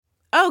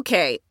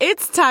Okay,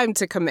 it's time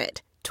to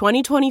commit.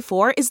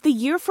 2024 is the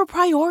year for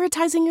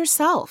prioritizing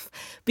yourself.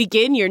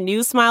 Begin your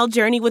new smile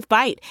journey with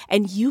Byte,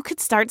 and you could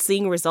start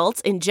seeing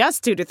results in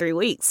just 2 to 3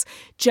 weeks.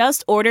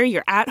 Just order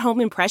your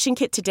at-home impression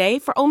kit today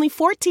for only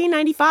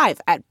 $14.95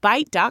 at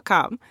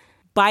Byte.com.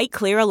 Byte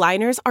Clear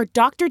aligners are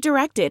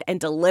doctor-directed and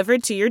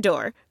delivered to your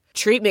door.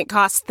 Treatment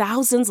costs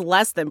thousands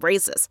less than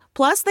braces.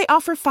 Plus, they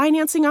offer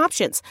financing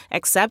options,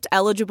 accept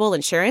eligible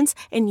insurance,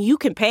 and you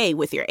can pay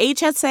with your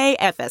HSA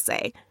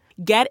FSA.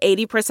 Get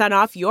 80%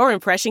 off your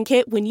impression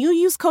kit when you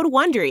use code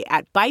WONDERY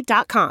at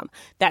Byte.com.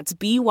 That's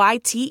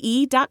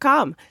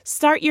BYTE.com.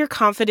 Start your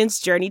confidence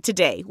journey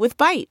today with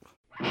Byte.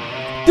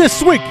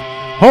 This week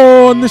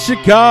on the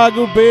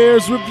Chicago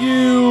Bears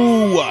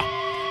Review,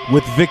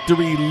 with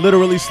victory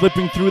literally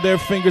slipping through their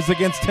fingers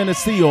against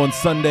Tennessee on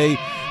Sunday,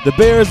 the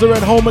Bears are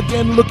at home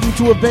again looking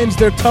to avenge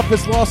their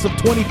toughest loss of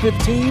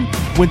 2015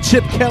 when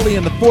Chip Kelly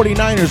and the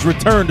 49ers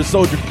returned to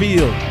Soldier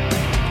Field.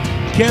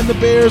 Can the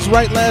Bears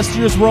right last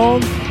year's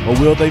wrong, or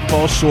will they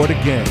fall short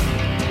again?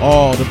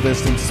 All of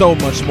this and so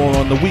much more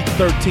on the Week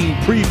 13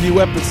 preview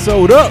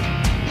episode of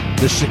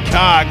the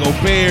Chicago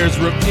Bears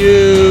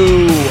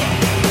Review.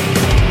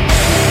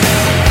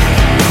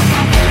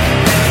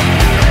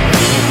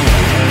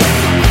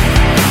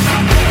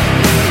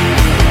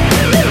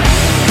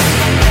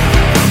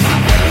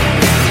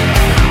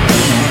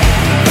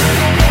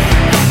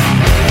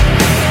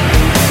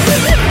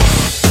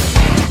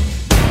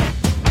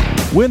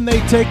 When they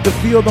take the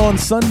field on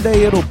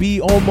Sunday, it'll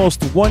be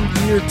almost 1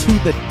 year to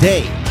the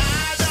day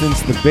since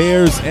the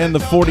Bears and the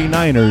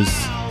 49ers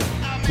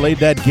played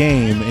that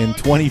game in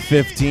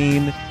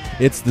 2015.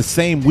 It's the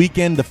same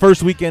weekend, the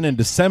first weekend in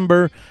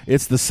December.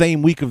 It's the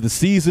same week of the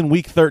season,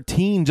 Week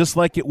 13, just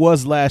like it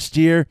was last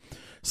year.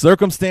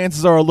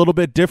 Circumstances are a little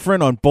bit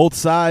different on both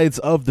sides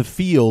of the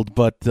field,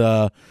 but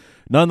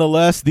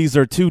nonetheless, these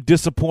are two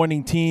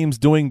disappointing teams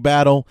doing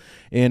battle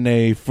in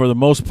a, for the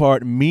most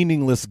part,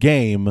 meaningless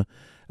game.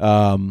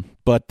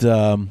 But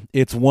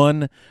it's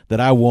one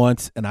that I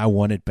want, and I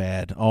want it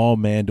bad. Oh,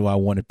 man, do I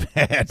want it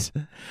bad.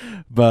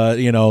 But,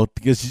 you know,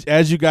 because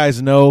as you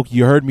guys know,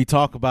 you heard me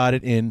talk about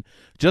it in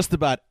just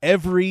about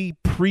every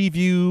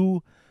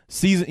preview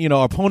season, you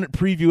know, opponent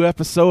preview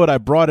episode. I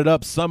brought it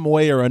up some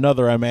way or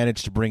another. I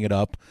managed to bring it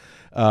up.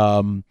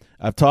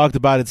 I've talked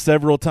about it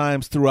several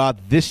times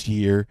throughout this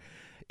year.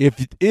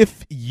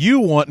 If you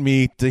want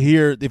me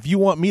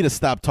to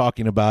stop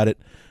talking about it,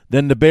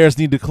 then the Bears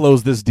need to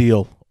close this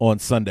deal on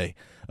Sunday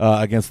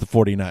against the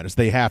 49ers.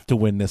 They have to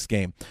win this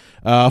game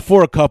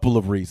for a couple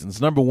of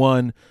reasons. Number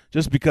one,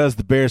 just because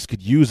the Bears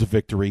could use a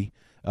victory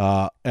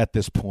at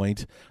this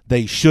point.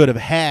 They should have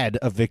had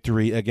a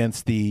victory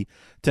against the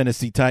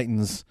Tennessee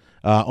Titans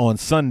on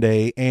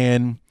Sunday.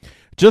 And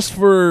just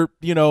for,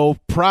 you know,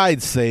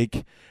 pride's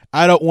sake,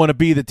 I don't want to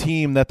be the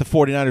team that the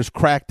 49ers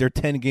cracked their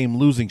 10-game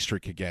losing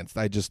streak against.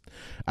 I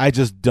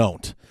just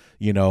don't,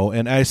 you know,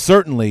 and I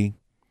certainly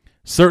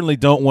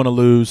don't want to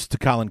lose to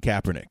Colin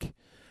Kaepernick.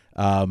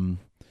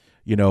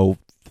 You know,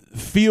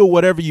 feel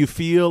whatever you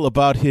feel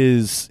about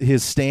his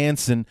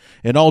stance, and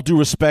all due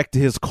respect to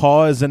his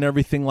cause and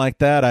everything like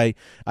that. I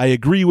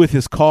agree with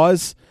his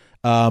cause,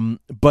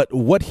 but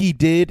what he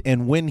did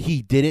and when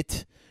he did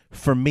it,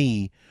 for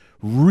me,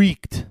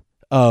 reeked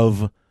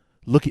of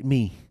look at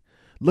me.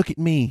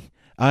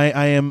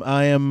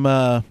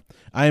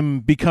 I'm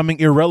becoming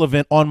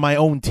irrelevant on my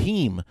own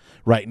team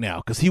right now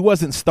because he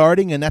wasn't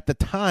starting, and at the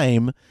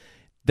time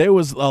there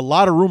was a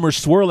lot of rumors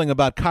swirling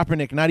about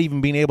Kaepernick not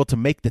even being able to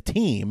make the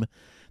team.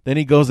 Then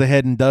he goes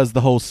ahead and does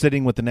the whole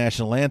sitting with the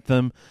national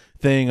anthem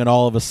thing, and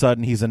all of a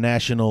sudden he's a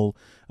national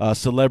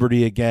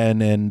celebrity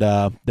again, and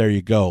there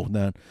you go.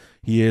 Now,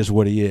 he is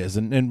what he is,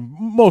 and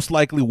most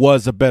likely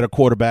was a better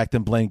quarterback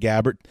than Blaine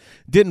Gabbert.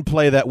 Didn't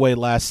play that way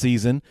last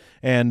season,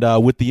 and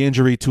with the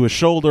injury to his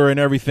shoulder and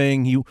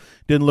everything, he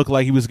didn't look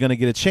like he was going to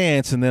get a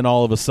chance, and then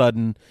all of a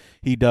sudden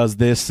he does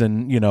this,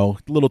 and, you know,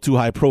 a little too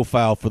high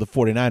profile for the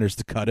 49ers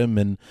to cut him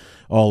and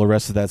all the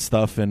rest of that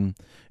stuff, and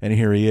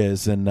here he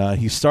is. And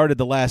he started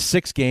the last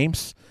 6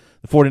 games.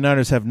 The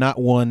 49ers have not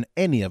won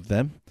any of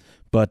them,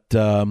 but,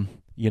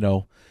 you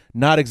know,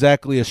 not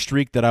exactly a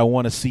streak that I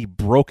want to see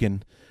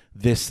broken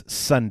this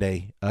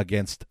Sunday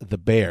against the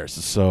Bears.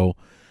 So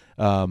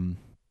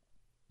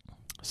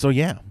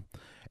yeah.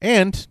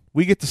 And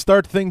we get to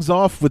start things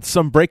off with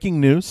some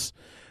breaking news.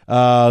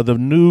 The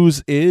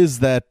news is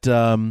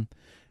that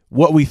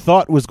what we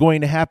thought was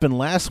going to happen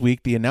last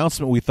week, the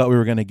announcement we thought we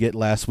were going to get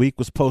last week,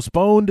 was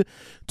postponed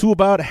to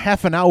about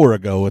half an hour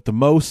ago at the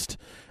most.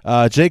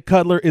 Jay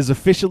Cutler is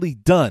officially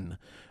done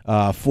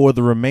for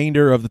the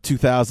remainder of the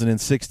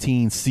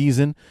 2016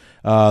 season.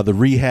 The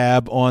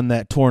rehab on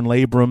that torn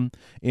labrum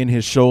in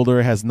his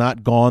shoulder has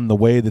not gone the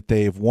way that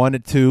they've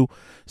wanted to.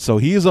 So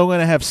he is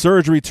going to have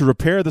surgery to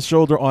repair the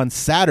shoulder on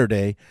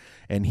Saturday,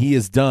 and he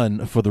is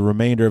done for the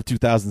remainder of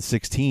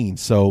 2016.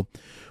 So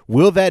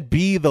will that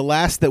be the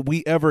last that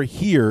we ever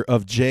hear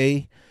of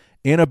Jay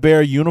in a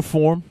Bear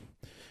uniform?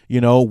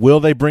 You know, will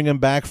they bring him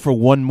back for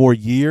one more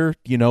year?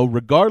 You know,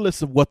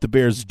 regardless of what the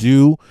Bears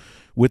do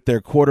with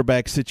their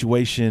quarterback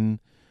situation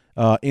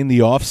in the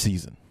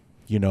offseason.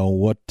 You know,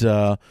 what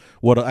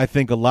I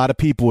think a lot of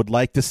people would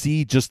like to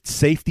see, just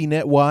safety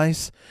net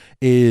wise,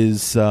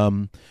 is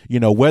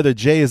whether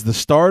Jay is the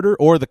starter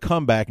or the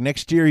comeback.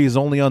 Next year, he is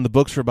only on the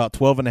books for about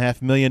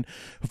 $12.5 million.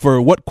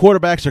 For what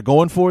quarterbacks are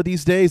going for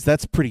these days,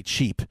 that's pretty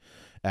cheap,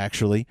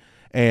 actually.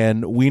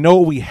 And we know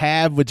what we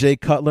have with Jay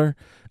Cutler.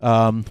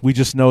 We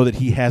just know that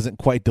he hasn't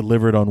quite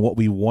delivered on what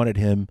we wanted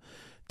him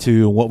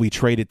to, what we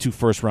traded 2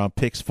 first-round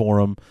picks for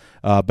him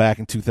back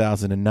in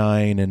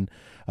 2009 and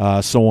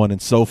so on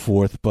and so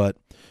forth. But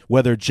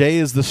whether Jay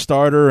is the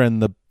starter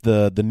and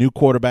the new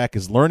quarterback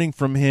is learning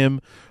from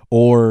him,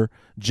 or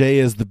Jay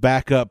is the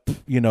backup,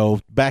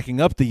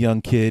 backing up the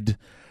young kid,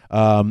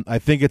 I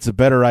think it's a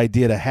better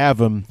idea to have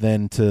him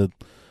than to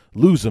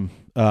lose him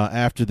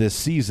after this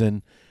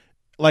season.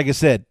 Like I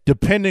said,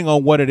 depending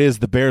on what it is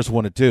the Bears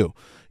want to do.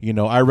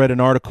 I read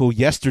an article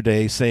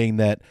yesterday saying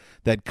that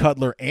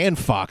Cutler and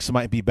Fox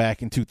might be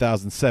back in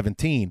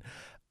 2017.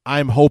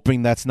 I'm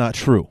hoping that's not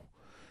true.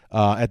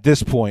 At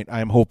this point,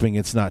 I'm hoping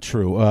it's not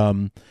true.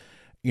 I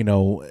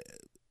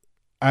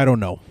don't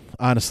know.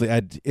 Honestly,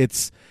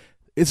 it's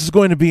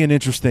going to be an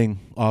interesting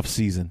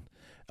offseason,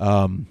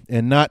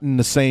 and not in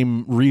the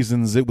same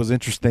reasons it was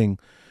interesting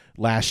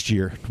last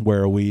year,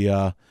 where we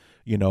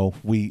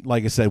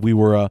like I said, we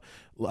were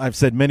I've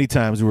said many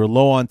times, we were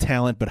low on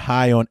talent but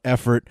high on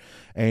effort,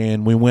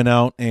 and we went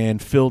out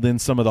and filled in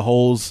some of the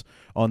holes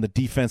on the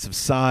defensive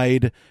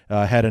side,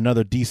 had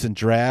another decent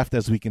draft,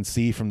 as we can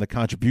see from the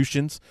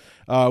contributions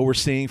we're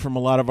seeing from a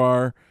lot of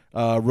our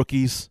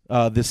rookies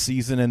this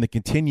season, and the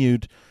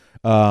continued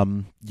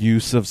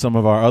use of some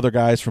of our other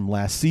guys from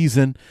last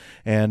season.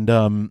 And,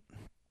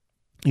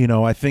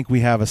 I think we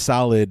have a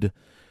solid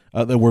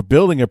that we're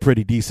building a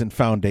pretty decent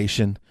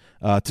foundation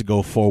to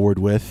go forward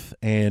with.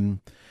 And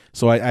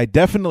so I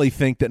definitely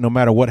think that no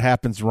matter what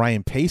happens,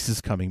 Ryan Pace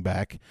is coming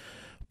back.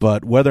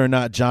 But whether or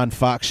not John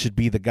Fox should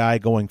be the guy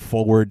going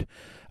forward,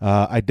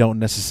 I don't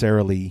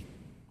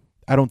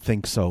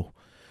think so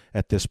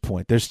at this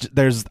point.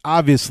 There's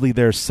obviously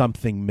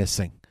something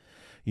missing.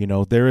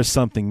 There is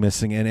something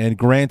missing. And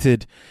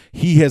granted,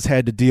 he has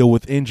had to deal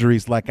with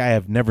injuries like I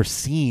have never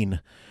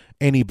seen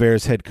any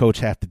Bears head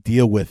coach have to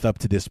deal with up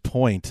to this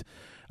point.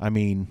 I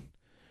mean,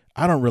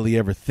 I don't really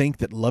ever think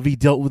that Lovie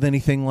dealt with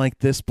anything like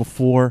this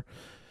before.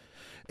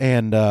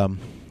 And,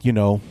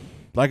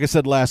 like I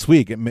said last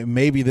week,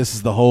 maybe this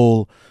is the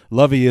whole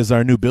Lovie is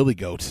our new Billy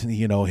Goat.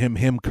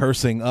 Him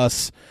cursing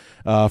us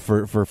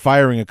for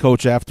firing a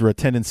coach after a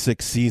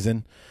 10-6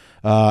 season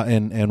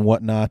and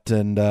whatnot.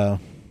 And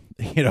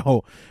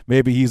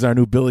maybe he's our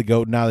new Billy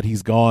Goat. Now that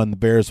he's gone, the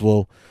Bears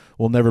will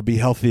never be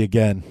healthy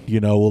again.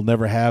 We'll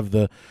never have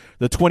the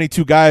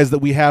 22 guys that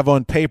we have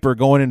on paper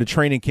going into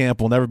training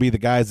camp. Will never be the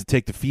guys that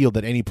take the field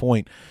at any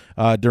point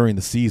during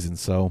the season.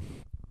 So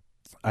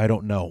I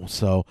don't know.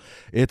 So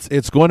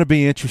it's going to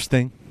be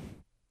interesting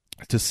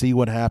to see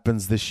what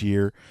happens this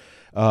year.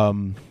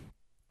 And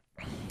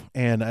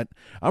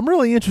I'm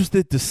really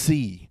interested to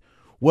see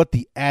what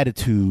the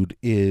attitude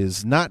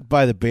is, not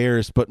by the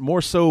Bears, but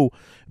more so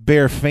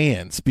Bear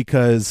fans,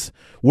 because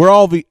we're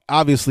all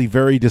obviously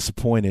very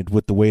disappointed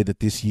with the way that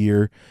this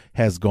year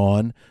has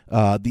gone.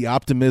 The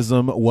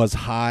optimism was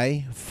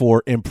high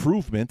for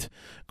improvement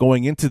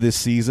going into this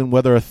season,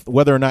 whether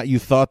or not you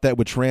thought that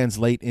would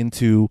translate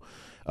into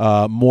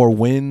more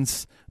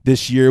wins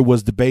this year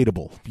was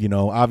debatable.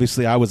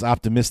 Obviously I was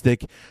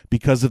optimistic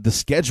because of the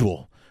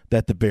schedule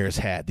that the Bears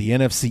had. The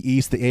NFC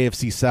East, the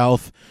AFC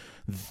South,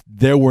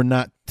 those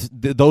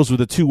were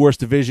the 2 worst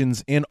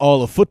divisions in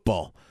all of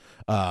football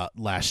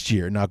last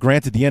year. Now,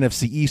 granted, the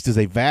NFC East is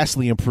a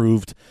vastly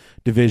improved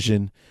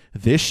division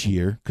this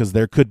year because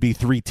there could be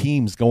 3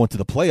 teams going to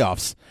the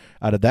playoffs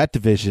out of that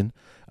division.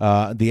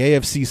 The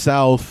AFC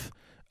South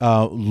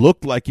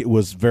looked like it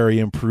was very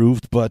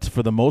improved, but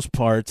for the most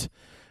part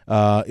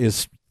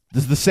is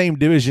the same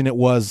division it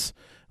was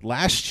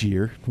last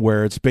year,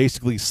 where it's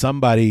basically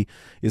somebody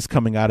is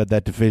coming out of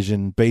that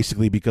division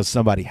basically because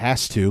somebody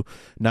has to,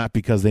 not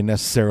because they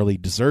necessarily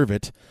deserve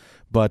it.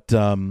 But,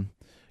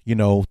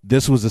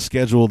 this was a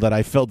schedule that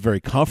I felt very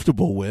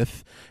comfortable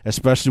with,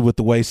 especially with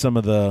the way some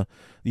of the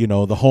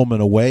home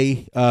and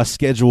away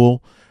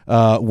schedule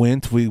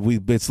went.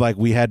 It's like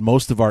we had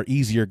most of our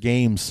easier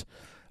games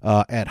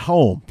at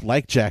home,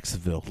 like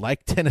Jacksonville,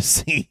 like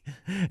Tennessee,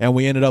 and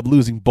we ended up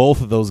losing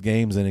both of those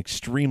games in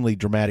extremely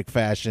dramatic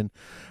fashion.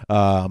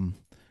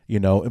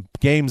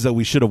 Games that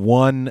we should have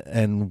won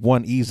and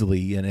won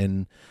easily,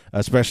 and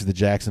especially the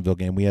Jacksonville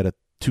game. We had a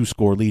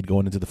 2-score lead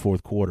going into the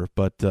fourth quarter,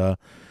 but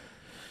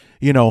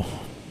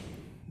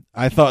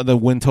I thought the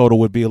win total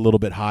would be a little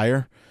bit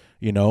higher,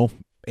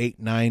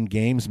 8-9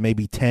 games,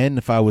 maybe 10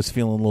 if I was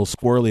feeling a little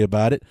squirrely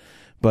about it.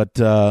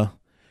 But, I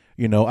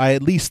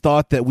at least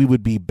thought that we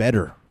would be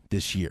better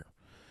this year,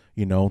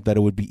 that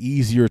it would be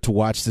easier to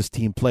watch this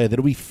team play, that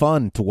it would be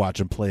fun to watch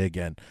them play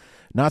again.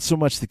 Not so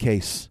much the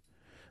case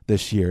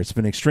this year. It's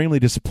been extremely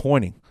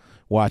disappointing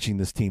watching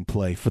this team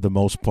play for the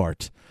most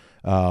part.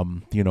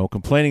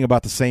 complaining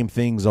about the same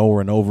things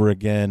over and over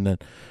again,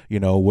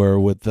 where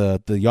with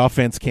the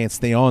offense can't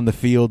stay on the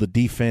field, the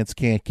defense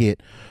can't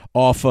get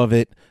off of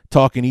it,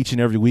 talking each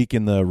and every week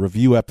in the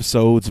review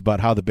episodes about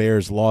how the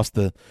Bears lost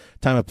the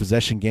time of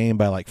possession game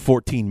by like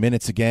 14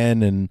 minutes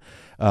again, and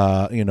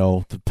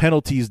the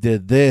penalties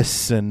did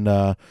this, and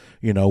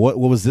what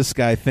was this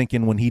guy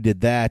thinking when he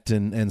did that,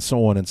 and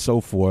so on and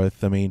so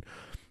forth. I mean,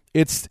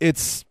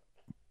 it's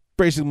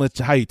basically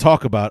how you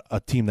talk about a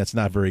team that's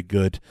not very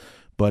good,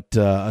 but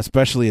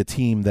especially a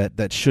team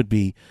that should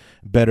be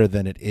better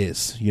than it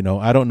is.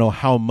 I don't know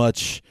how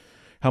much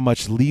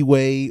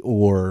leeway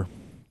or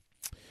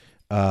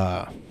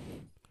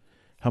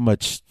how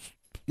much,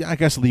 I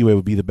guess leeway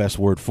would be the best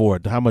word for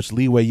it, how much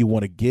leeway you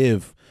want to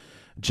give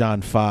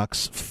John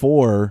Fox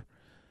for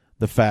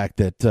the fact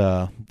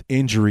that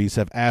injuries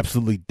have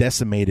absolutely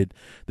decimated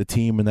the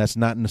team, and that's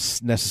not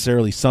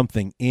necessarily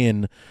something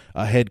in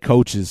a head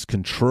coach's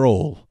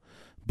control.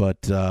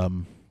 But,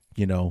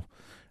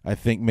 I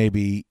think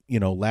maybe,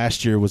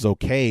 last year was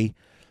okay.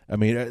 I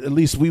mean, at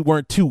least we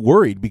weren't too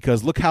worried,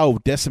 because look how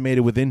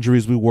decimated with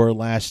injuries we were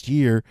last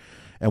year,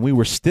 and we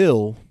were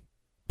still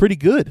pretty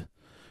good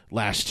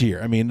last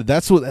year. I mean,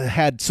 that's what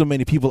had so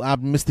many people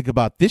optimistic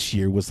about this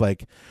year, was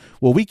like,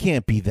 well, we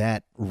can't be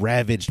that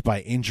ravaged by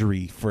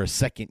injury for a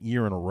second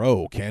year in a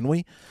row, can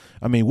we?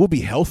 I mean, we'll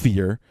be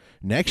healthier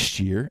next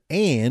year,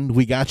 and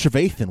we got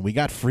Trevathan, we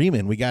got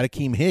Freeman, we got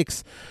Akeem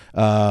Hicks,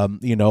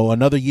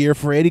 another year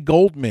for Eddie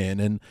Goldman,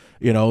 and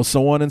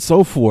so on and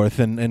so forth.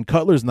 And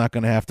Cutler's not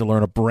going to have to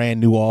learn a brand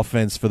new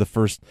offense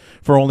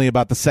for only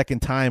about the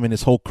second time in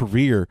his whole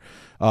career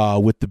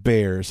with the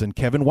Bears. And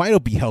Kevin White will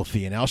be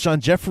healthy, and Alshon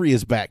Jeffrey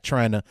is back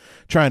trying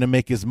to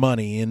make his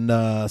money, and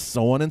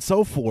so on and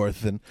so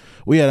forth. And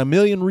we had a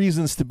million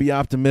reasons to be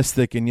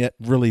optimistic, and yet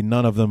really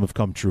none of them have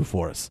come true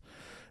for us.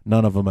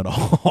 None of them at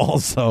all.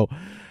 So.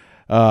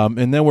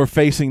 And then we're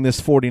facing this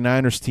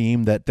 49ers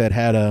team that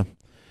had a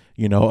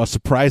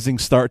surprising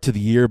start to the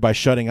year by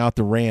shutting out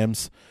the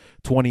Rams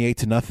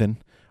 28-0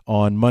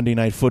 on Monday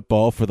Night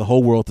Football for the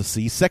whole world to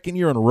see. Second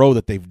year in a row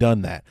that they've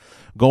done that.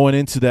 Going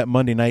into that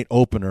Monday night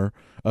opener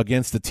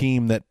against a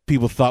team that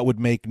people thought would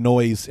make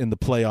noise in the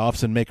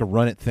playoffs and make a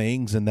run at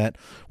things, and that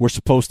were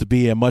supposed to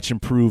be a much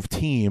improved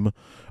team,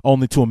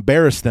 only to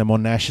embarrass them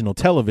on national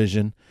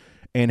television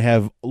and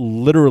have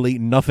literally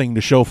nothing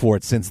to show for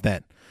it since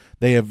then.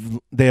 They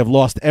have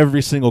lost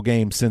every single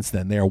game since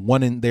then. They're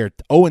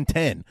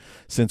 0-10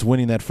 since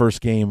winning that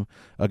first game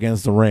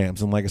against the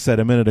Rams. And like I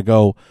said a minute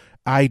ago,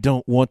 I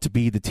don't want to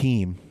be the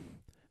team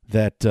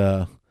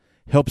that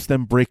helps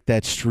them break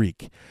that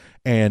streak.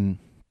 And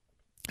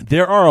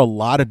there are a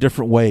lot of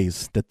different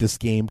ways that this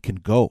game can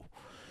go,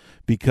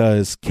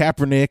 because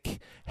Kaepernick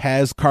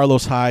has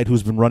Carlos Hyde,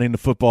 who's been running the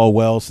football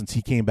well since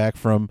he came back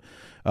from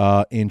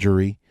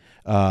injury.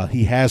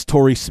 He has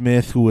Torrey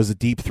Smith, who was a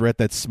deep threat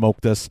that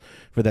smoked us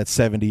for that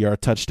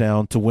 70-yard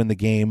touchdown to win the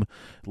game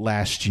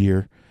last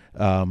year.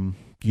 So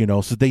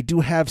they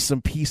do have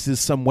some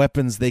pieces, some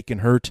weapons they can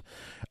hurt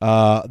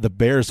the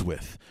Bears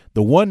with.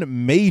 The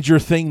one major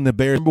thing the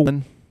Bears, number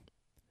one,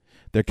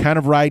 they're kind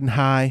of riding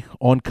high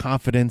on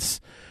confidence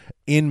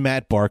in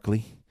Matt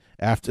Barkley,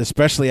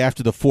 especially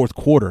after the fourth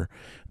quarter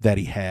that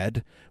he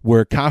had.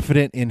 We're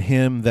confident in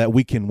him that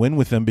we can win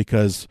with him,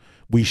 because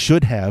we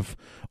should have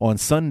on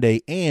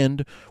Sunday.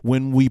 And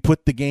when we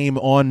put the game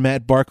on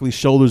Matt Barkley's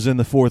shoulders in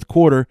the fourth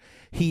quarter,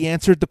 he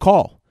answered the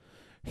call.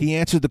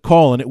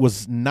 And it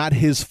was not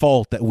his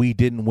fault that we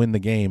didn't win the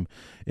game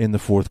in the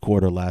fourth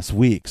quarter last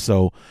week.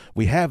 So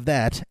we have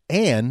that,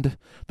 and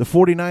the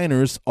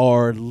 49ers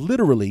are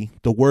literally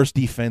the worst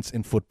defense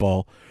in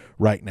football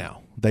right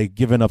now. They've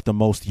given up the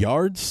most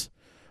yards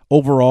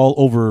overall,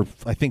 over,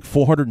 I think,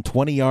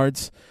 420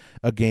 yards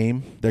a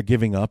game they're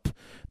giving up.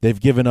 They've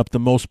given up the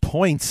most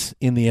points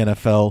in the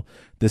NFL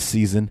this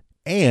season,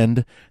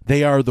 and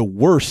they are the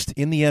worst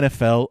in the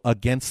NFL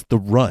against the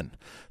run.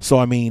 So,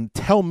 I mean,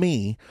 tell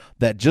me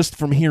that just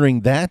from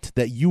hearing that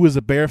you as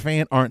a Bear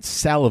fan aren't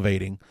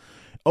salivating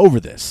over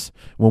this,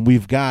 when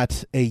we've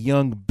got a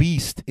young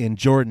beast in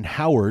Jordan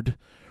Howard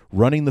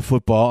running the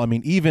football. I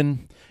mean,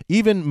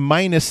 even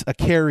minus a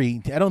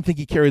carry, I don't think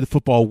he carried the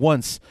football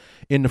once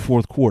in the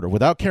fourth quarter.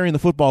 Without carrying the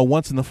football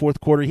once in the fourth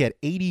quarter, he had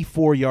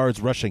 84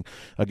 yards rushing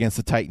against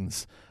the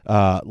Titans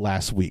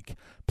last week.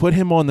 Put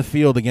him on the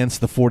field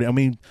against the 40. I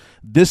mean,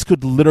 we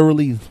could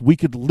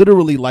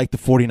literally light the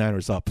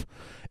 49ers up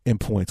in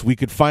points. We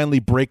could finally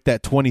break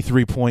that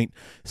 23-point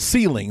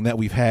ceiling that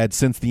we've had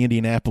since the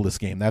Indianapolis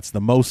game. That's the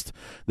most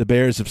the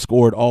Bears have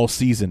scored all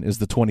season, is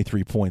the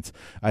 23 points.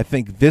 I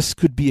think this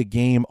could be a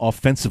game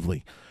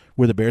offensively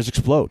where the Bears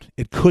explode.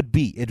 It could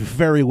be. It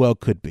very well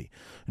could be.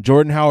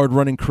 Jordan Howard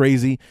running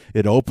crazy.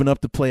 It opened up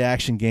the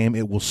play-action game.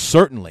 It will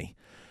certainly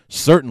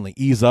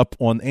ease up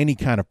on any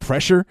kind of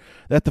pressure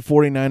that the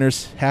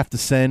 49ers have to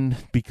send,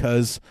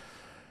 because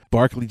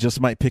Barkley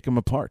just might pick them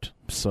apart.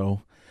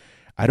 So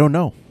I don't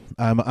know.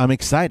 I'm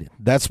excited.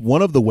 That's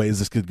one of the ways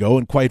this could go.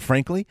 And quite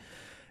frankly,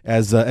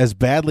 as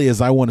badly as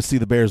I want to see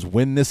the Bears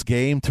win this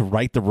game to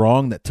right the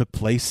wrong that took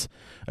place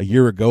a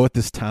year ago at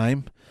this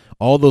time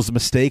all those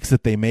mistakes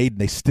that they made,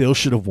 and they still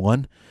should have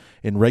won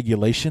in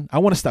regulation, I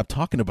want to stop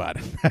talking about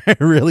it. I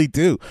really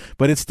do.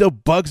 But it still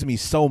bugs me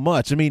so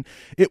much. I mean,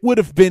 it would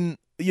have been,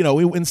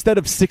 instead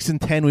of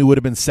 6-10, we would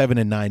have been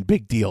 7-9.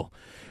 Big deal.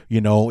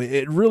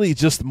 It really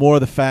just more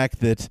the fact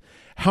that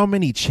how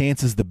many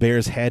chances the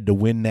Bears had to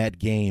win that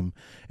game,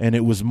 and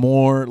it was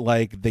more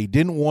like they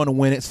didn't want to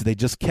win it, so they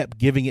just kept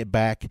giving it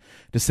back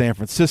to San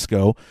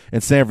Francisco,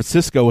 and San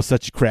Francisco was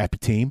such a crappy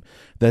team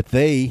that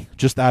they,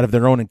 just out of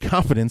their own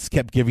incompetence,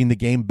 kept giving the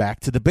game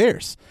back to the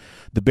Bears.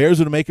 The Bears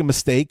would make a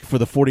mistake for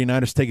the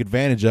 49ers to take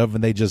advantage of,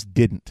 and they just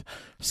didn't.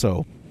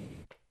 So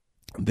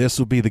this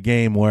will be the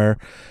game where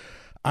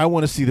I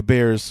want to see the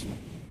Bears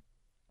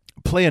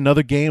play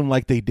another game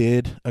like they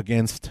did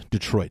against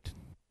Detroit.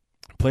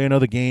 Play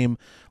another game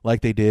like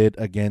they did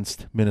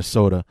against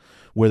Minnesota,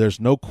 where there's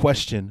no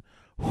question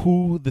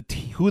who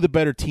the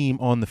better team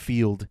on the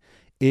field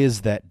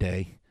is that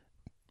day,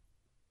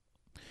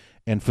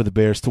 and for the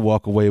Bears to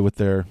walk away with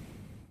their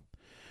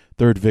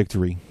third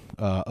victory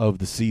of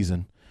the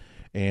season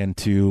and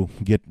to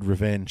get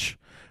revenge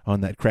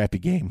on that crappy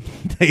game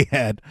they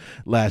had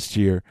last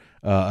year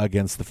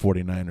against the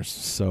 49ers.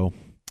 So,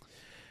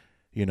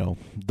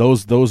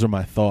 those are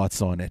my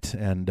thoughts on it.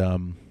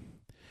 And,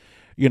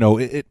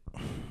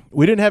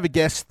 we didn't have a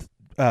guest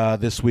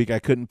this week. I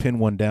couldn't pin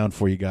one down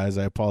for you guys.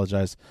 I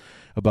apologize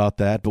about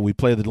that. But we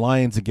play the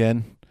Lions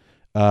again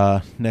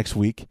next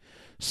week.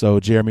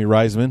 So Jeremy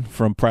Reisman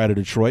from Pride of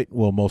Detroit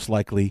will most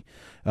likely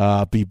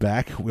be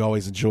back. We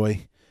always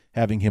enjoy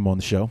having him on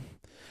the show.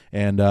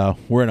 And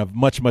we're in a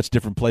much, much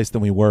different place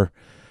than we were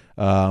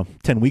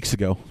 10 weeks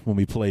ago when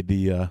we played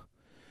the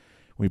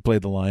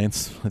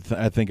Lions.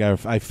 I think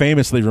I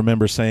famously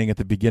remember saying at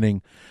the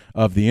beginning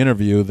of the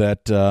interview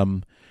that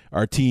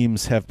our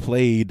teams have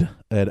played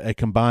at a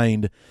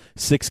combined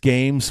 6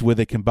 games with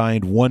a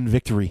combined 1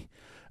 victory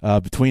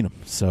between them.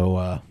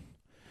 So,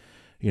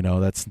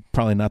 that's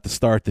probably not the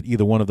start that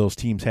either one of those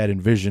teams had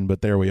envisioned,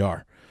 but there we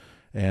are.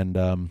 And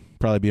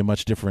probably be a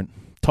much different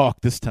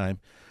talk this time,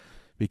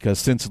 because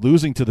since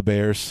losing to the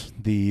Bears,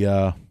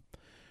 the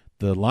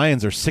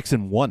Lions are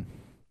 6-1,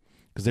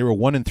 because they were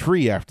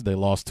 1-3 after they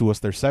lost to us.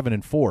 They're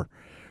 7-4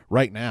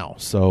 right now.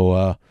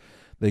 So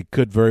they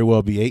could very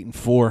well be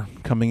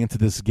 8-4 coming into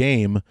this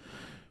game,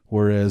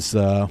 whereas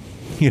the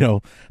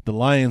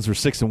Lions were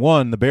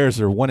 6-1, the Bears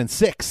are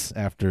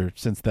 1-6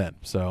 since then.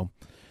 So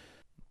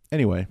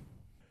anyway,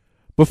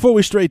 before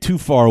we stray too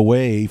far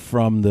away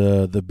from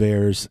the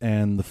Bears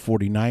and the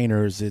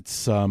 49ers,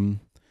 it's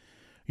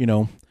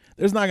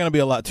there's not going to be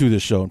a lot to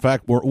this show. In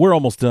fact, we're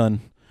almost done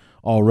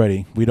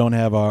already. We don't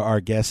have our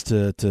guest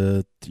to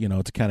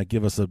kind of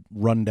give us a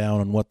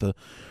rundown on what the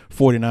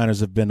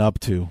 49ers have been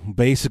up to.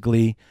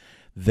 Basically,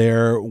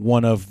 they're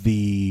one of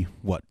the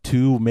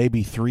 2,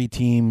 maybe 3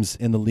 teams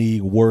in the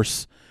league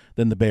worse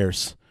than the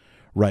Bears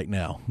right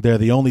now. They're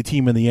the only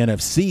team in the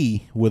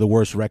NFC with a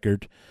worse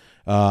record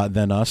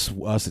than us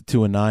at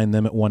 2-9,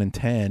 them at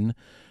 1-10.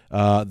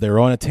 They're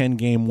on a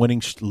 10-game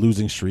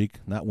losing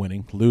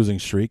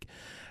streak.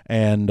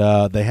 And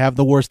they have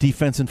the worst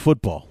defense in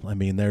football. I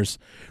mean, there's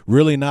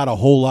really not a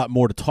whole lot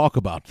more to talk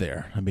about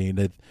there. I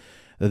mean,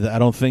 I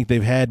don't think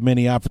they've had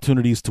many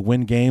opportunities to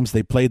win games.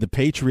 They played the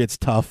Patriots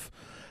tough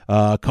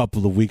a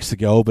couple of weeks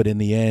ago, but in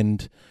the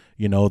end,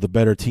 the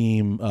better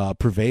team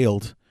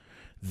prevailed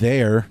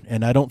there.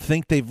 And I don't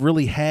think they've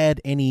really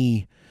had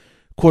any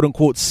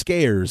quote-unquote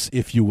scares,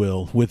 if you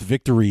will, with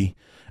victory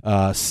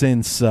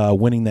since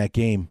winning that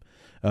game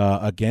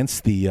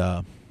against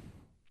the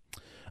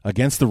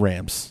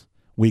Rams.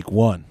 Week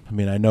 1. I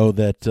mean, I know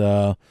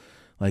that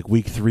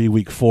week 3,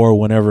 week 4,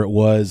 whenever it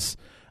was,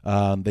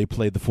 they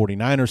played the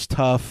 49ers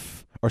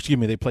tough. Or excuse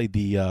me, they played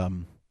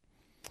the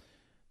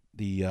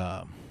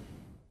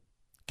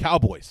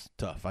Cowboys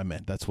tough.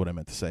 That's what I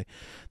meant to say.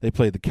 They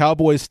played the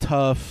Cowboys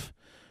tough,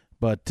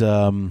 but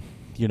I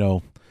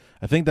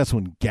think that's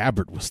when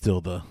Gabbert was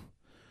still the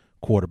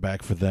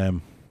quarterback for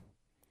them.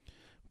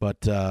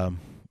 But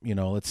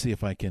let's see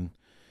if I can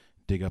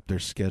dig up their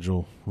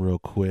schedule real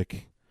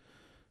quick.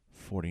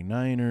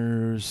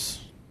 49ers.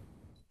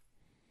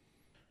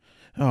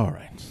 All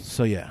right.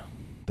 So,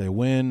 they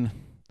win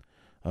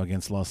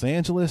against Los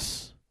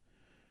Angeles.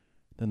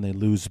 Then they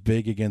lose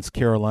big against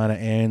Carolina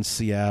and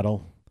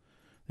Seattle.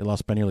 They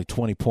lost by nearly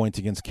 20 points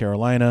against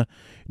Carolina,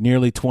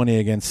 nearly 20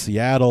 against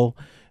Seattle.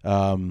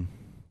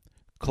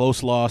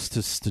 Close loss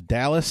to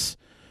Dallas.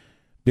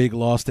 Big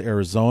loss to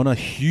Arizona.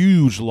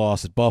 Huge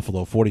loss at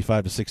Buffalo,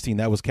 45-16.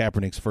 That was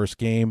Kaepernick's first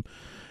game.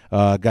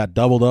 Got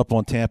doubled up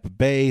on Tampa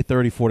Bay,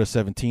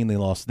 34-17. They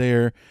lost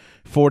there.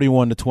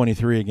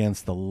 41-23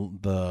 against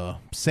the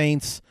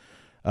Saints.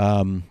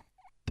 The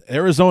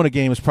Arizona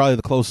game is probably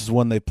the closest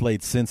one they've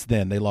played since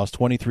then. They lost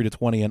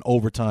 23-20 in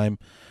overtime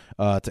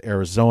to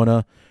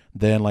Arizona.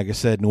 Then, like I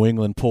said, New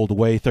England pulled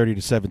away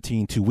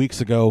 30-17 2 weeks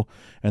ago.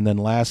 And then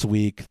last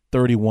week,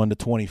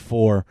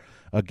 31-24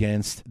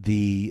 against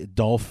the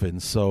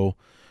Dolphins. So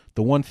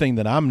the one thing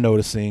that I'm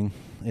noticing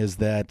is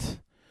that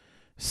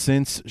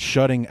since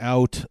shutting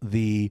out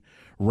the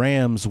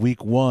Rams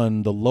week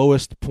 1, the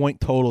lowest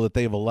point total that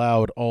they've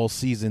allowed all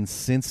season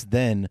since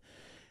then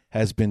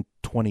has been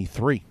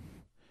 23.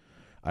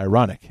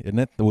 Ironic, isn't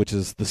it? Which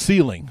is the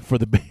ceiling for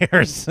the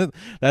Bears.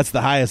 That's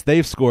the highest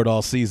they've scored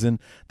all season.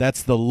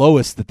 That's the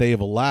lowest that they have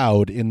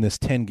allowed in this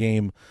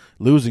 10-game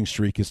losing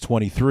streak is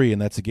 23,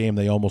 and that's a game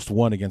they almost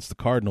won against the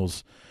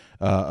Cardinals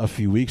a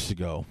few weeks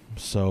ago.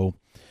 So,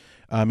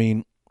 I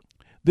mean,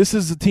 this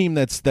is a team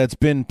that's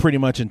been pretty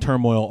much in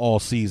turmoil all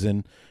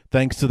season,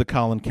 thanks to the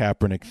Colin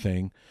Kaepernick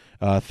thing,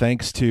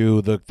 thanks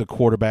to the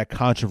quarterback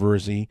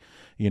controversy,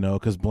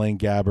 because Blaine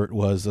Gabbert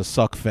was a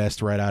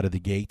suckfest right out of the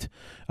gate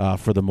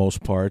for the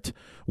most part.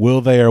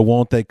 Will they or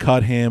won't they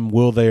cut him?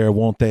 Will they or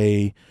won't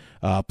they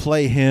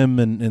play him,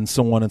 and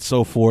so on and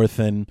so forth?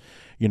 And,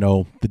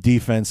 the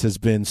defense has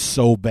been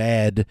so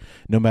bad,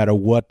 no matter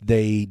what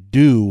they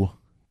do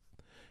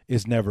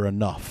is never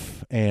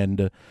enough.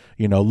 And,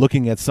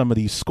 looking at some of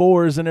these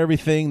scores and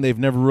everything, they've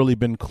never really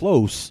been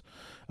close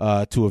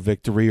to a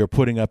victory or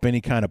putting up any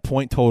kind of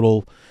point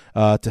total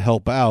to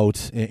help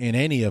out in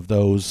any of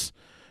those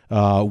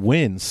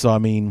wins. So, I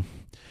mean,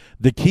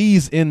 the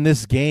keys in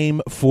this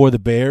game for the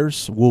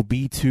Bears will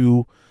be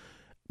to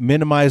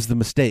minimize the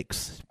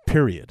mistakes,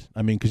 period.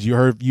 I mean, because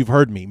you've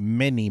heard me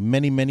many,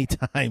 many, many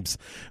times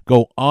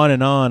go on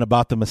and on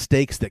about the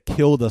mistakes that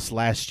killed us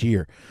last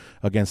year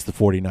against the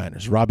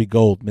 49ers. Robbie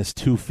Gould missed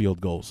 2 field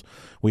goals.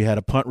 We had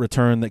a punt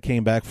return that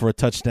came back for a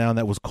touchdown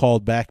that was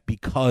called back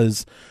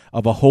because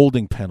of a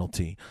holding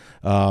penalty.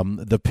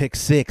 The pick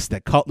 6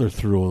 that Cutler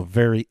threw, a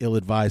very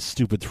ill-advised,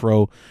 stupid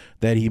throw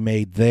that he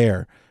made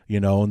there.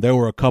 And there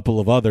were a couple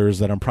of others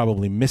that I'm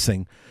probably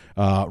missing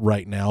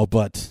right now,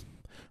 but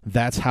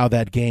that's how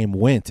that game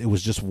went. It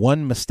was just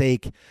one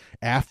mistake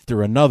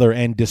after another,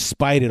 and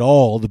despite it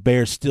all, the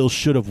Bears still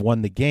should have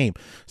won the game.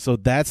 So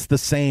that's the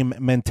same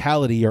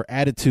mentality or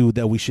attitude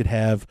that we should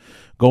have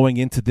going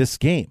into this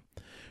game.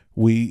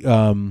 We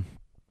can't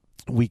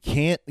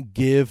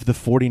give the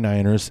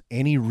 49ers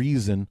any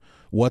reason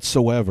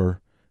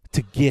whatsoever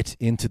to get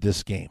into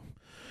this game.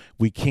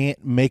 We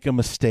can't make a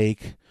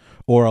mistake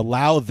or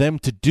allow them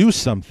to do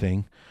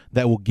something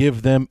that will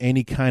give them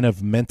any kind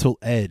of mental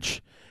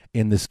edge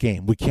in this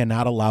game. We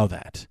cannot allow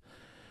that.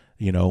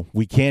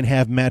 We can't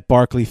have Matt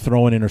Barkley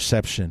throw an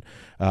interception.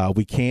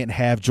 We can't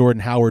have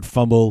Jordan Howard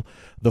fumble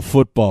the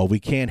football.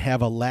 We can't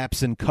have a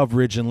lapse in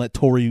coverage and let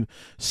Torrey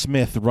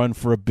Smith run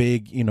for a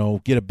big,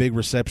 get a big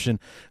reception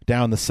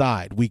down the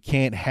side. We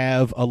can't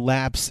have a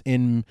lapse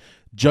in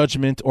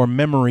judgment or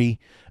memory,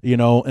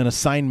 an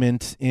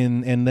assignment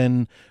and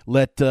then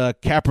let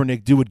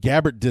Kaepernick do what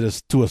Gabbert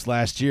did to us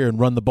last year and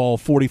run the ball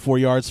 44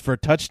 yards for a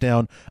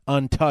touchdown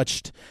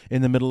untouched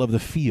in the middle of the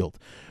field.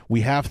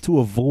 We have to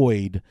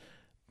avoid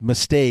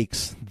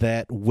mistakes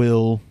that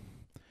will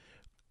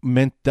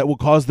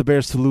cause the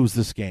Bears to lose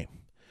this game,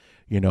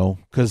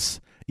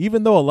 because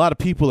even though a lot of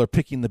people are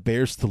picking the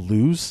Bears to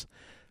lose,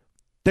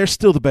 they're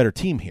still the better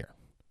team here.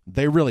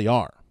 They really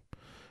are.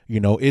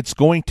 It's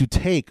going to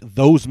take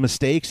those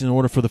mistakes in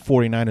order for the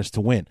 49ers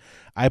to win.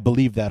 I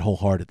believe that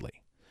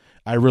wholeheartedly.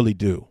 I really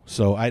do.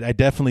 So I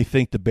definitely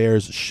think the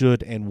Bears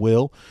should and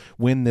will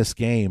win this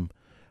game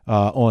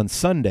on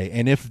Sunday.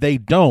 And if they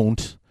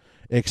don't,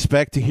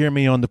 expect to hear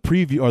me on the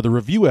preview or the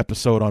review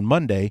episode on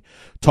Monday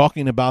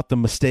talking about the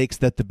mistakes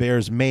that the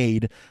Bears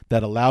made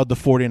that allowed the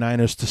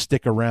 49ers to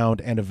stick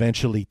around and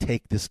eventually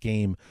take this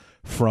game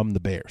from the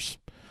Bears.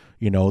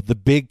 The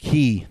big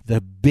key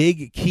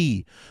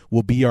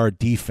will be our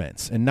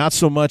defense, and not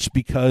so much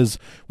because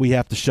we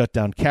have to shut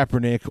down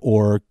Kaepernick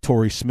or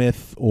Torrey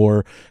Smith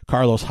or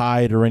Carlos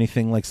Hyde or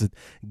anything like that.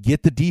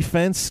 Get the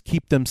defense,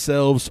 keep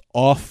themselves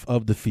off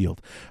of the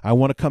field. I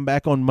want to come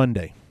back on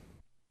Monday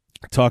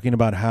talking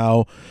about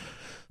how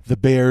the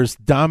Bears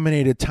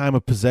dominated time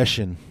of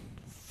possession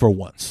for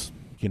once.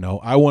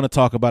 I want to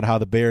talk about how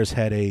the Bears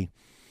had a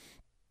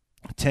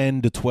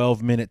 10 to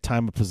 12 minute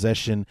time of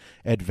possession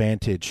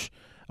advantage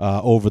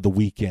over the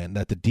weekend,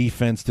 that the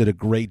defense did a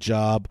great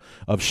job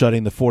of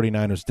shutting the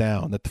 49ers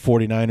down, that the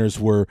 49ers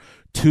were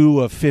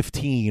 2 of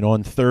 15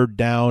 on third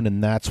down,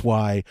 and that's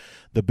why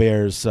the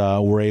Bears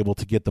were able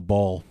to get the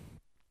ball.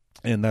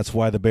 And that's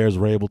why the Bears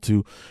were able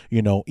to,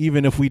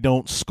 even if we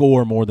don't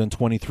score more than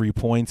 23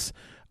 points,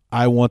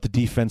 I want the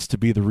defense to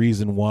be the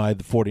reason why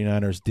the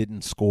 49ers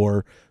didn't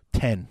score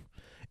 10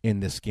 in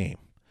this game.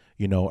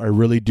 I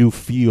really do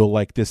feel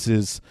like this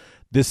is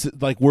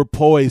like we're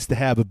poised to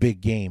have a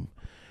big game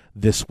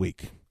this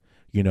week.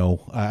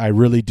 I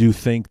really do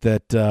think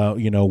that,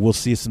 we'll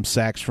see some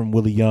sacks from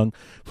Willie Young,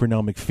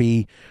 Pernell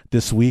McPhee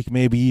this week,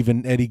 maybe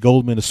even Eddie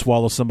Goldman to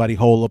swallow somebody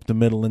whole up the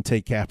middle and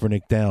take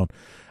Kaepernick down.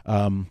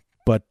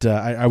 But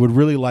I would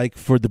really like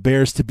for the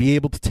Bears to be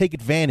able to take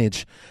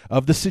advantage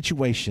of the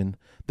situation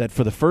that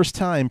for the first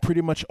time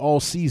pretty much all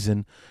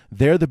season,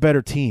 they're the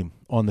better team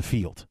on the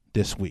field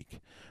this week.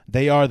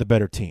 They are the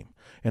better team.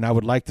 And I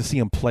would like to see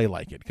them play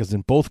like it, because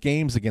in both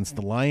games against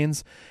the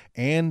Lions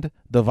and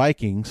the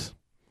Vikings,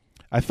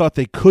 I thought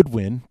they could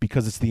win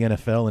because it's the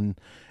NFL and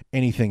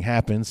anything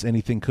happens.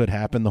 Anything could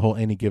happen, the whole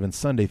any given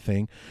Sunday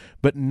thing.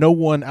 But no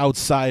one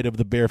outside of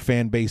the Bear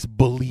fan base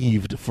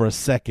believed for a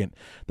second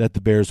that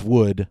the Bears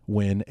would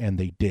win, and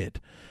they did.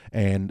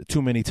 And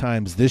too many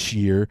times this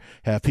year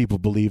have people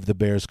believe the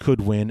Bears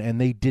could win, and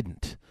they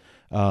didn't.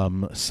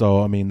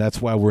 So, I mean,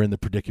 that's why we're in the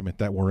predicament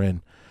that we're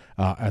in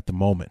at the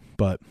moment.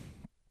 But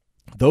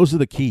those are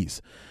the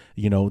keys.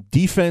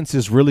 Defense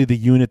is really the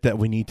unit that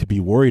we need to be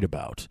worried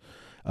about.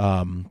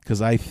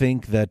 Because I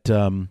think that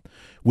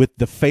with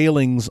the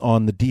failings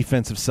on the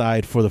defensive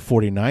side for the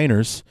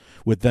 49ers,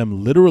 with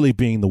them literally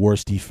being the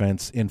worst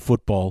defense in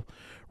football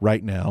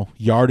right now,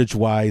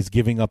 yardage-wise,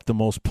 giving up the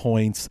most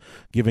points,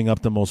 giving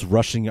up the most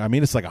rushing. I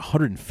mean, it's like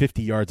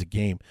 150 yards a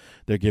game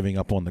they're giving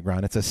up on the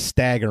ground. It's a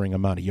staggering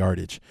amount of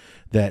yardage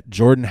that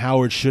Jordan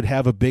Howard should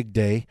have a big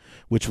day,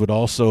 which would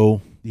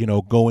also,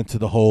 go into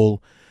the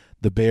whole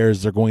the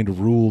Bears are going to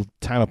rule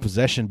time of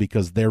possession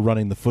because they're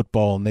running the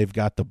football and they've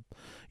got the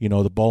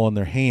ball in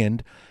their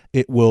hand.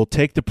 It will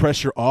take the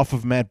pressure off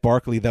of Matt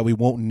Barkley that we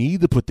won't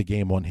need to put the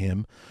game on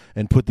him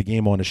and put the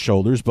game on his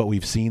shoulders, but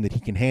we've seen that he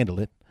can handle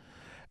it.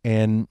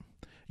 And,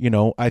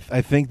 I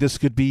think this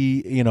could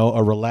be,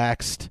 a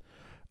relaxed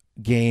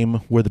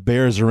game where the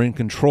Bears are in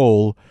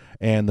control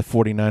and the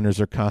 49ers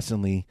are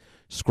constantly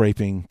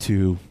scraping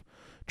to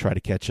try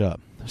to catch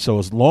up. So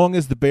as long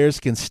as the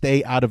Bears can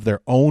stay out of their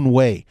own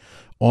way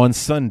on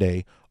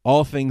Sunday,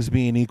 all things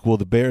being equal,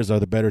 the Bears are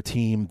the better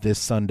team this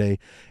Sunday,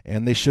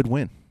 and they should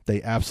win.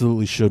 They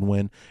absolutely should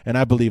win, and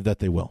I believe that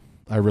they will.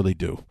 I really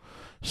do.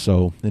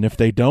 So, and if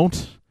they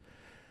don't,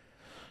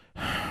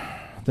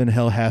 then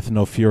hell hath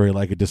no fury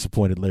like a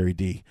disappointed Larry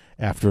D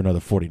after another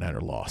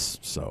 49er loss.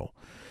 So,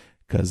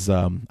 because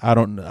I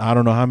don't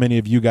know how many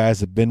of you guys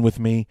have been with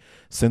me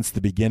since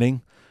the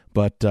beginning,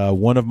 but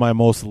one of my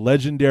most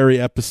legendary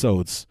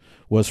episodes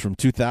was from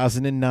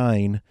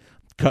 2009,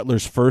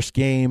 Cutler's first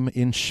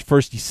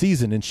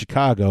season in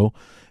Chicago.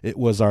 It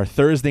was our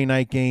Thursday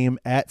night game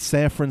at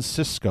San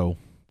Francisco,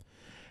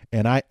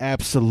 and I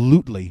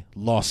absolutely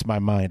lost my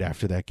mind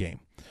after that game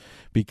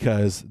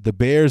because the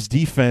Bears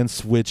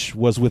defense, which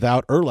was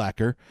without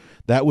Urlacher,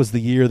 that was the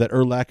year that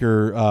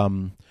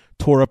Urlacher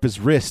tore up his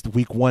wrist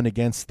week 1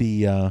 against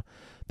the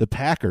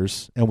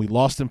Packers, and we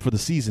lost him for the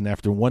season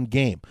after one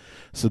game.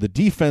 So the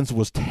defense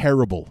was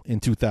terrible in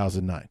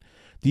 2009.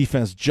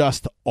 Defense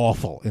just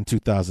awful in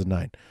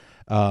 2009.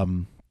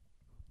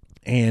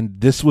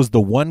 And this was the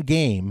one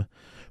game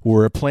where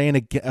we're playing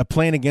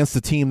against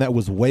a team that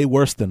was way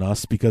worse than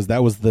us because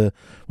that was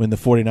when the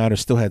 49ers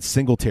still had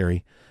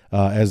Singletary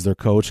as their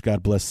coach.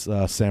 God bless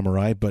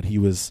Samurai, but he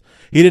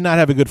did not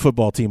have a good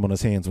football team on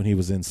his hands when he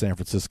was in San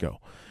Francisco.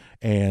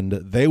 And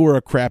they were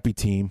a crappy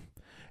team.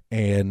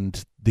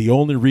 And the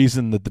only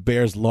reason that the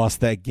Bears lost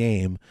that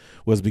game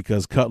was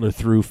because Cutler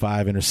threw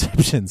 5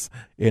 interceptions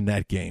in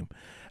that game.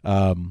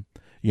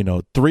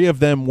 3 of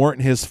them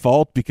weren't his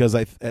fault because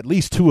at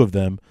least 2 of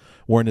them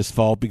weren't his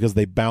fault because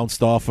they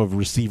bounced off of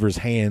receivers'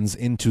 hands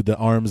into the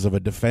arms of a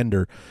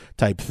defender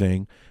type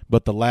thing.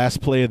 But the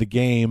last play of the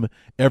game,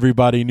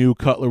 everybody knew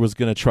Cutler was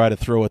going to try to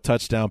throw a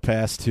touchdown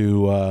pass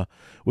to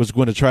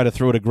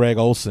Greg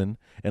Olsen.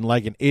 And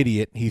like an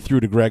idiot, he threw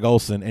to Greg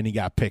Olsen and he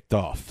got picked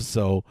off.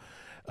 So,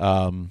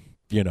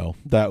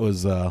 that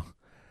was,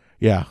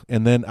 yeah.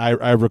 And then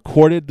I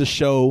recorded the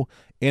show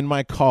in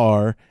my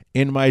car,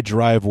 in my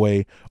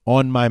driveway,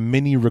 on my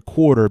mini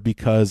recorder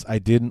because I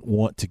didn't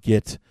want to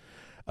get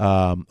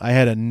I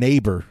had a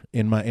neighbor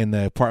in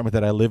the apartment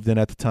that I lived in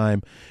at the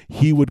time.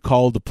 He would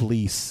call the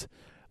police.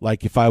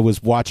 Like if I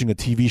was watching a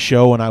TV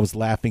show and I was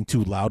laughing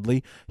too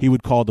loudly, he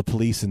would call the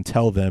police and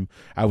tell them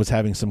I was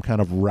having some kind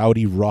of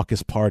rowdy,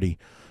 raucous party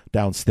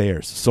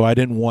downstairs. So I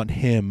didn't want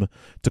him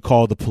to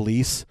call the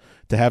police,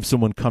 to have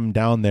someone come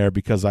down there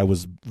because I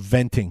was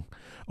venting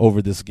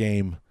over this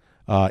game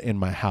in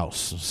my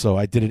house. So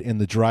I did it in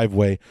the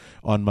driveway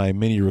on my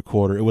mini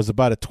recorder. It was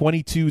about a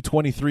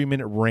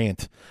 23-minute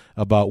rant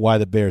about why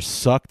the Bears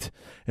sucked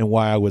and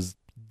why I was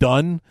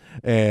done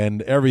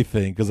and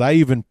everything, because I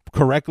even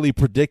correctly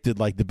predicted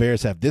like the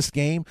Bears have this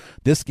game,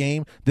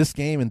 and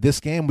this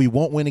game. We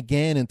won't win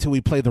again until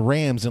we play the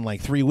Rams in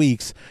like 3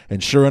 weeks.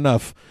 And sure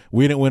enough,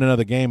 we didn't win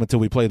another game until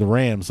we played the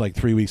Rams like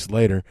 3 weeks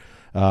later,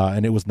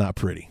 and it was not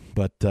pretty.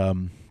 But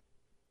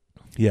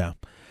yeah.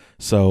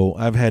 So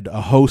I've had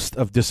a host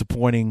of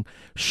disappointing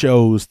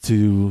shows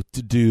to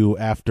do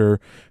after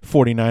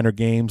 49er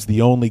games.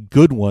 The only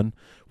good one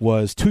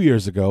was 2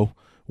 years ago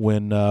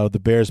when the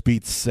Bears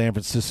beat San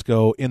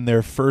Francisco in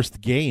their first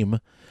game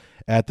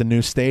at the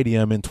new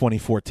stadium in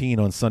 2014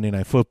 on Sunday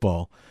Night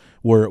Football,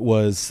 where it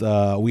was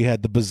we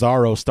had the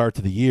bizarro start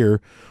to the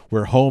year.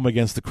 We're home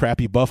against the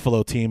crappy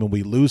Buffalo team, and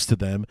we lose to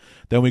them.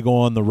 Then we go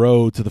on the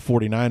road to the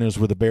 49ers,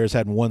 where the Bears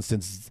hadn't won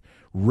since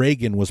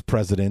Reagan was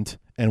president,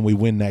 and we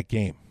win that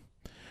game.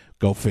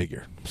 Go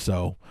figure.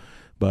 So,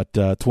 but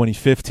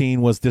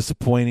 2015 was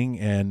disappointing,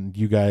 and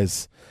you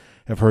guys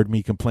have heard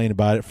me complain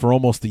about it for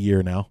almost a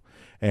year now.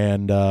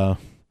 And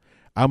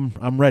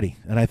I'm ready.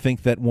 And I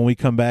think that when we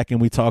come back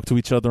and we talk to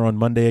each other on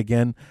Monday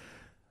again,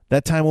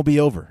 that time will be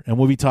over, and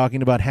we'll be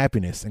talking about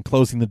happiness and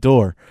closing the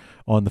door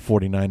on the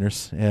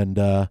 49ers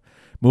and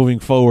moving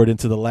forward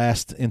into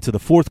the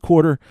fourth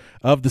quarter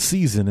of the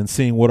season and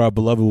seeing what our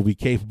beloved will be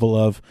capable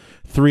of.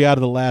 3 out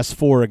of the last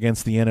 4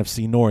 against the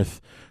NFC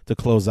North to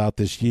close out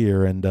this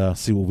year, and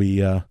see what we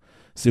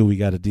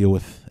got to deal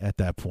with at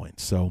that point.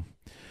 So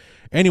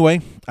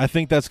anyway, I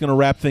think that's going to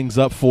wrap things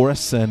up for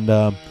us, and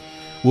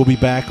we'll be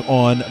back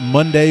on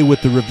Monday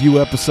with the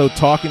review episode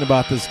talking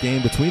about this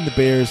game between the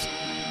Bears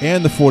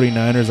and the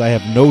 49ers. I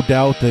have no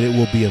doubt that it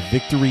will be a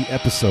victory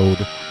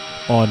episode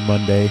on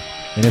Monday,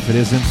 and if it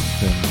isn't,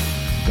 then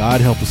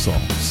God help us all.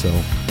 So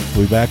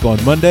we'll be back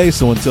on Monday.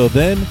 So until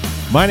then,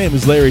 my name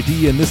is Larry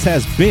D, and this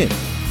has been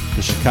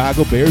the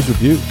Chicago Bears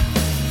Review.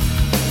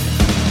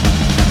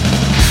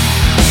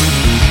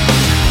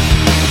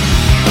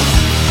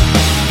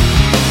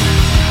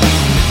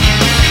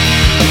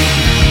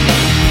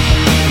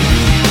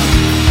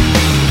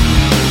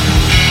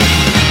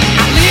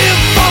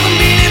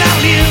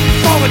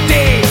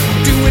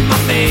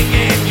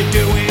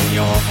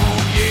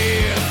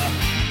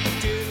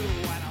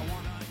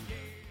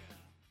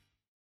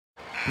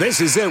 This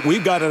is it.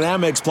 We've got an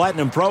Amex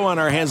Platinum Pro on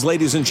our hands,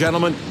 ladies and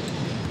gentlemen.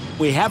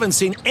 We haven't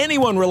seen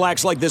anyone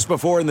relax like this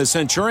before in the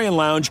Centurion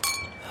Lounge.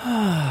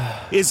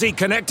 Is he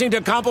connecting to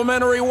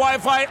complimentary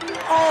Wi-Fi?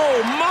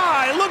 Oh,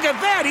 my. Look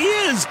at that. He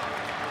is.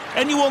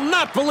 And you will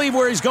not believe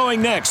where he's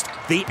going next.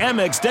 The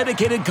Amex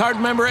dedicated card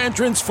member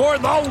entrance for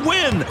the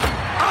win.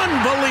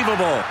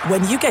 Unbelievable.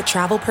 When you get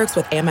travel perks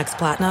with Amex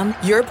Platinum,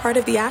 you're part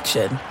of the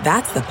action.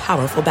 That's the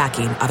powerful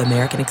backing of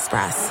American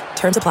Express.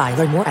 Terms apply.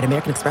 Learn more at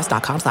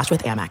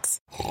americanexpress.com/withAmex.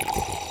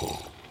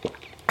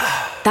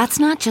 That's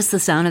not just the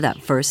sound of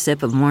that first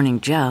sip of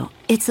Morning Joe.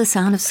 It's the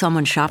sound of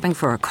someone shopping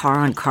for a car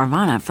on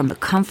Carvana from the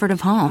comfort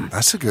of home.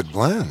 That's a good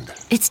blend.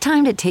 It's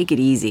time to take it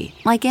easy,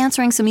 like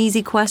answering some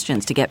easy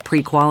questions to get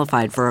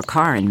pre-qualified for a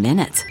car in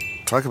minutes.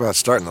 Talk about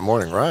starting the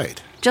morning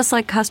right. Just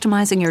like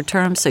customizing your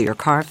terms so your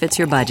car fits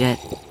your budget.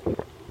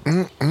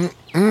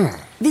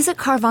 Visit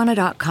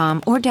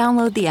Carvana.com or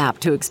download the app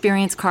to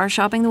experience car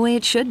shopping the way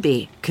it should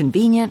be.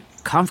 Convenient,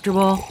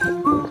 comfortable.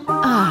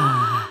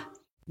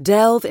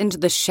 Delve into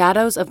the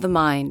shadows of the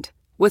mind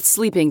with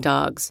Sleeping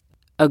Dogs,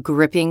 a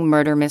gripping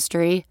murder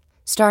mystery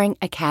starring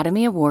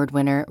Academy Award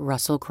winner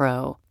Russell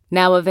Crowe.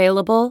 Now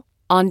available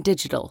on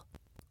digital.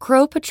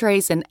 Crowe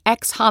portrays an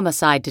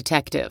ex-homicide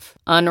detective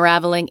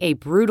unraveling a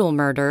brutal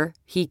murder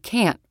he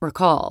can't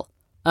recall.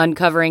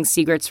 Uncovering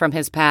secrets from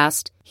his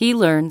past, he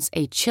learns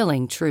a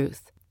chilling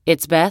truth.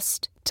 It's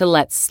best to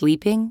let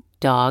sleeping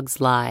dogs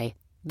lie.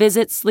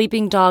 Visit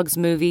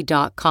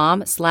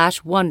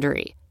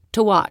sleepingdogsmovie.com/Wondery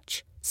to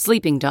watch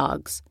Sleeping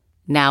Dogs,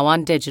 now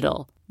on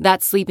digital.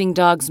 That's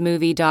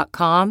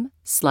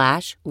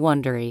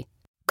sleepingdogsmovie.com/Wondery.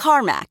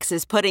 CarMax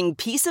is putting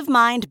peace of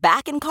mind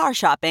back in car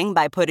shopping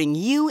by putting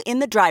you in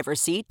the driver's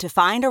seat to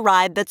find a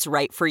ride that's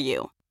right for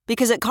you.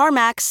 Because at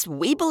CarMax,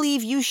 we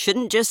believe you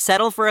shouldn't just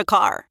settle for a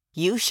car.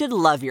 You should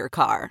love your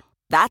car.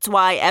 That's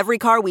why every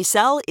car we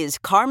sell is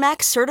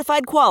CarMax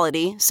certified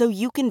quality, so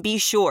you can be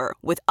sure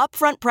with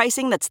upfront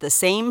pricing that's the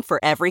same for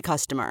every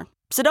customer.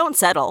 So don't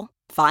settle.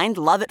 Find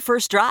love at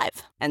first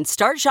drive and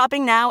start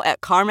shopping now at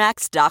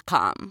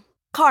CarMax.com.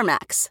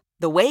 CarMax,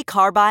 the way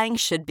car buying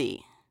should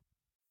be.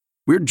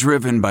 We're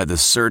driven by the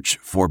search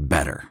for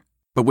better.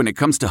 But when it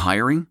comes to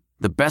hiring,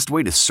 the best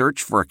way to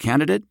search for a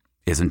candidate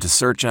isn't to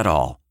search at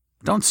all.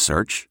 Don't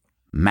search,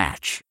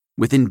 match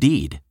with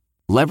Indeed.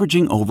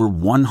 Leveraging over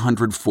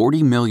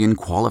 140 million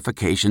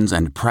qualifications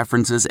and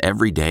preferences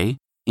every day,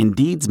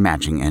 Indeed's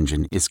matching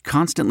engine is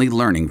constantly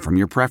learning from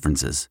your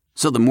preferences.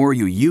 So the more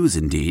you use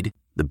Indeed,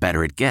 the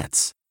better it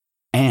gets.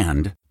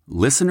 And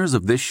listeners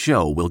of this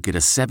show will get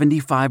a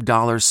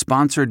 $75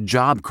 sponsored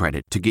job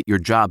credit to get your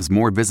jobs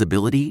more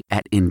visibility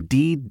at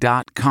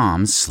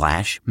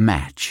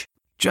Indeed.com/match.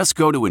 Just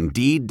go to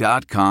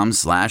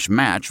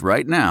Indeed.com/match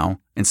right now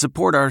and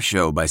support our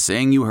show by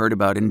saying you heard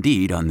about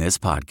Indeed on this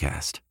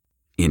podcast.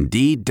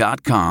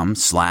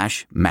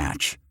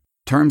 Indeed.com/match.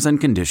 Terms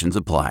and conditions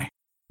apply.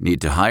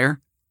 Need to hire?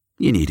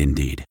 You need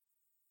Indeed.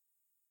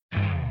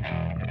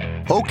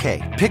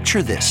 Okay,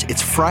 picture this.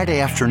 It's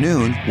Friday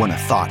afternoon when a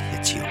thought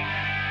hits you.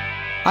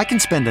 I can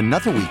spend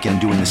another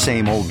weekend doing the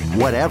same old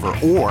whatever,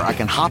 or I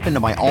can hop into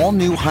my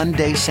all-new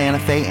Hyundai Santa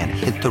Fe and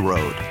hit the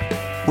road.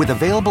 With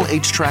available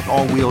H-Track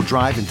all-wheel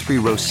drive and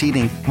 3-row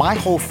seating, my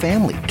whole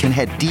family can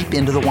head deep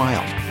into the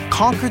wild.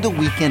 Conquer the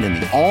weekend in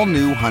the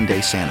all-new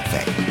Hyundai Santa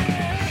Fe.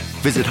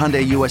 Visit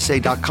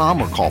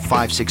HyundaiUSA.com or call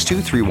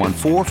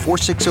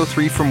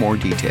 562-314-4603 for more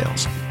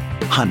details.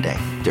 Hyundai,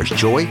 there's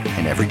joy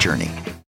in every journey.